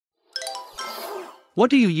What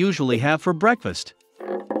do you usually have for breakfast?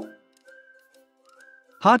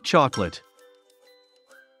 Hot chocolate.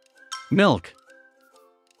 Milk.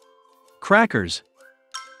 Crackers.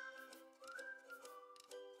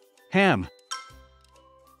 Ham.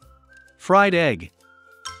 Fried egg.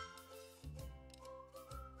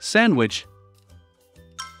 Sandwich.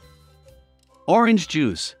 Orange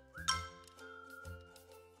juice.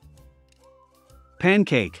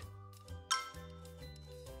 Pancake.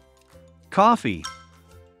 Coffee.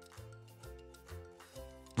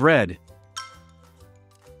 Bread.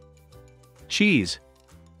 Cheese.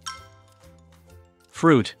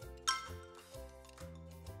 Fruit.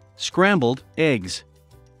 Scrambled eggs.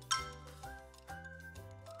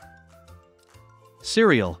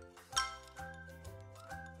 Cereal.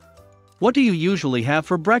 What do you usually have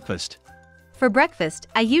for breakfast? For breakfast,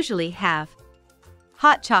 I usually have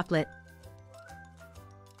hot chocolate,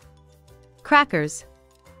 crackers,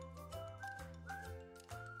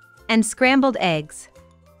 and scrambled eggs.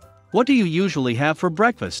 What do you usually have for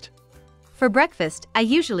breakfast? For breakfast, I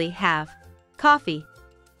usually have coffee,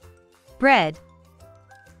 bread,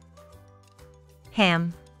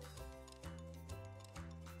 ham,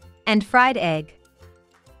 and fried egg.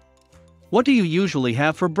 What do you usually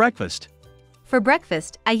have for breakfast? For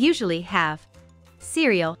breakfast, I usually have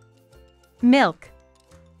cereal, milk,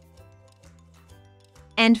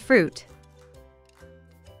 and fruit.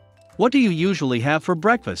 What do you usually have for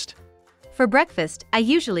breakfast? For breakfast, I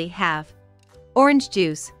usually have orange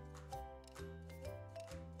juice,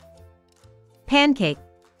 pancake,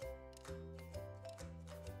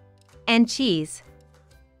 and cheese.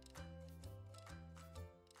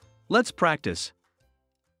 Let's practice.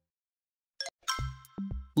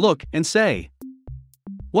 Look and say,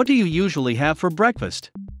 what do you usually have for breakfast?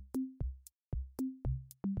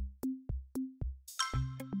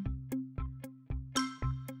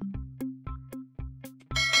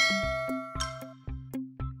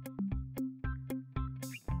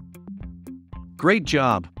 Great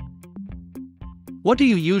job. What do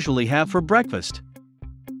you usually have for breakfast?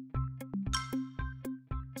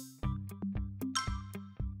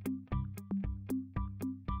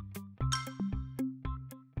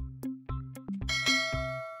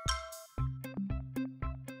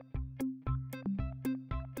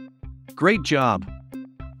 Great job.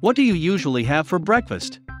 What do you usually have for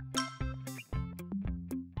breakfast?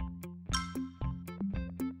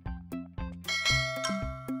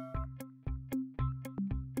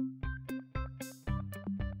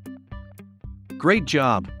 Great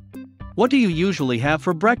job. What do you usually have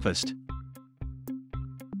for breakfast?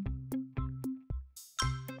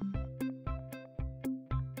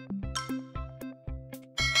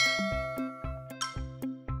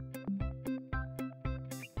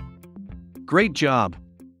 Great job.